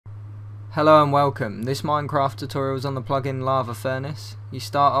Hello and welcome. This Minecraft tutorial is on the plugin Lava Furnace. You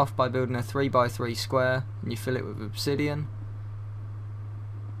start off by building a 3x3 square and you fill it with obsidian.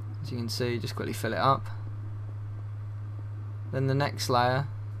 As you can see, just quickly fill it up. Then the next layer,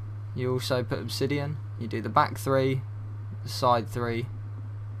 you also put obsidian. You do the back 3, the side 3,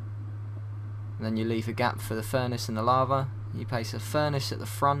 and then you leave a gap for the furnace and the lava. You place a furnace at the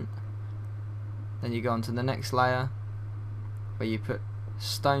front. Then you go on to the next layer where you put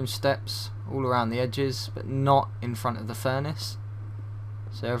stone steps all around the edges, but not in front of the furnace,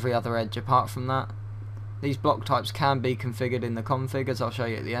 so every other edge apart from that. These block types can be configured in the config, as I'll show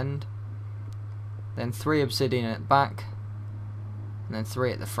you at the end. Then 3 obsidian at the back, and then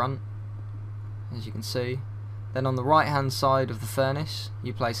 3 at the front, as you can see. Then on the right hand side of the furnace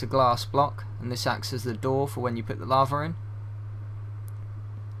you place a glass block, and this acts as the door for when you put the lava in.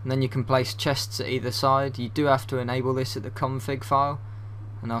 And then you can place chests at either side. You do have to enable this at the config file,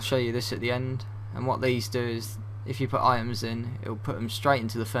 and I'll show you this at the end. And what these do is, if you put items in, it'll put them straight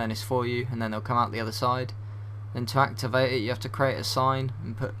into the furnace for you, and then they'll come out the other side. Then to activate it, you have to create a sign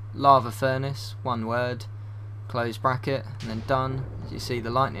and put lava furnace, one word, close bracket, and then done. As you see, the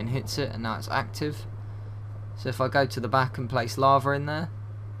lightning hits it and now it's active. So if I go to the back and place lava in there,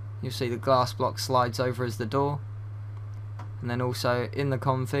 you'll see the glass block slides over as the door. And then also in the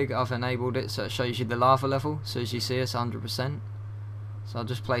config I've enabled it so it shows you the lava level, so as you see it's 100%. So I'll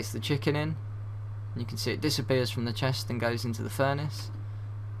just place the chicken in, and you can see it disappears from the chest and goes into the furnace.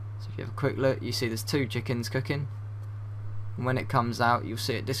 So if you have a quick look, you see there's 2 chickens cooking, and when it comes out you'll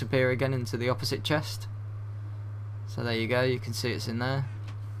see it disappear again into the opposite chest. So there you go, you can see it's in there.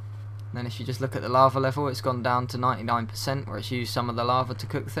 And then if you just look at the lava level, it's gone down to 99%, where it's used some of the lava to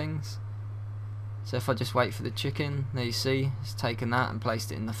cook things. So if I just wait for the chicken, there you see it's taken that and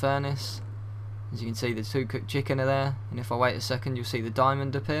placed it in the furnace. As you can see, the 2 cooked chicken are there, and if I wait a second you'll see the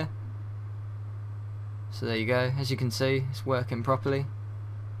diamond appear. So there you go, as you can see it's working properly.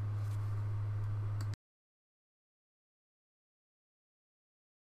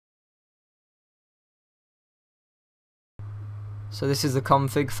 So this is the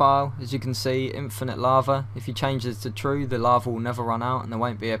config file. As you can see, infinite lava. If you change this to true, the lava will never run out and there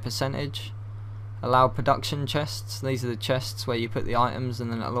won't be a percentage. Allow production chests. These are the chests where you put the items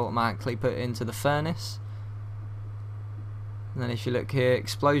and then it'll automatically put it into the furnace. And then if you look here,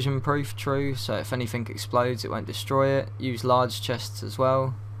 explosion proof, true, so if anything explodes it won't destroy it. Use large chests as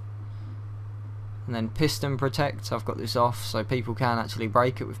well. And then piston protect, I've got this off so people can actually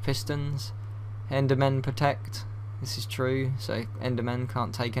break it with pistons. Endermen protect, this is true, so endermen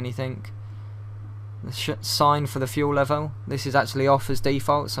can't take anything. The sign for the fuel level, this is actually off as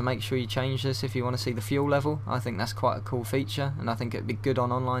default, so make sure you change this if you want to see the fuel level. I think that's quite a cool feature, and I think it'd be good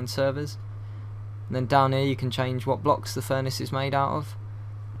on online servers. And then down here you can change what blocks the furnace is made out of.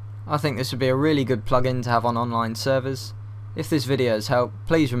 I think this would be a really good plugin to have on online servers. If this video has helped,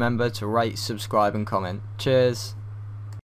 please remember to rate, subscribe and comment. Cheers!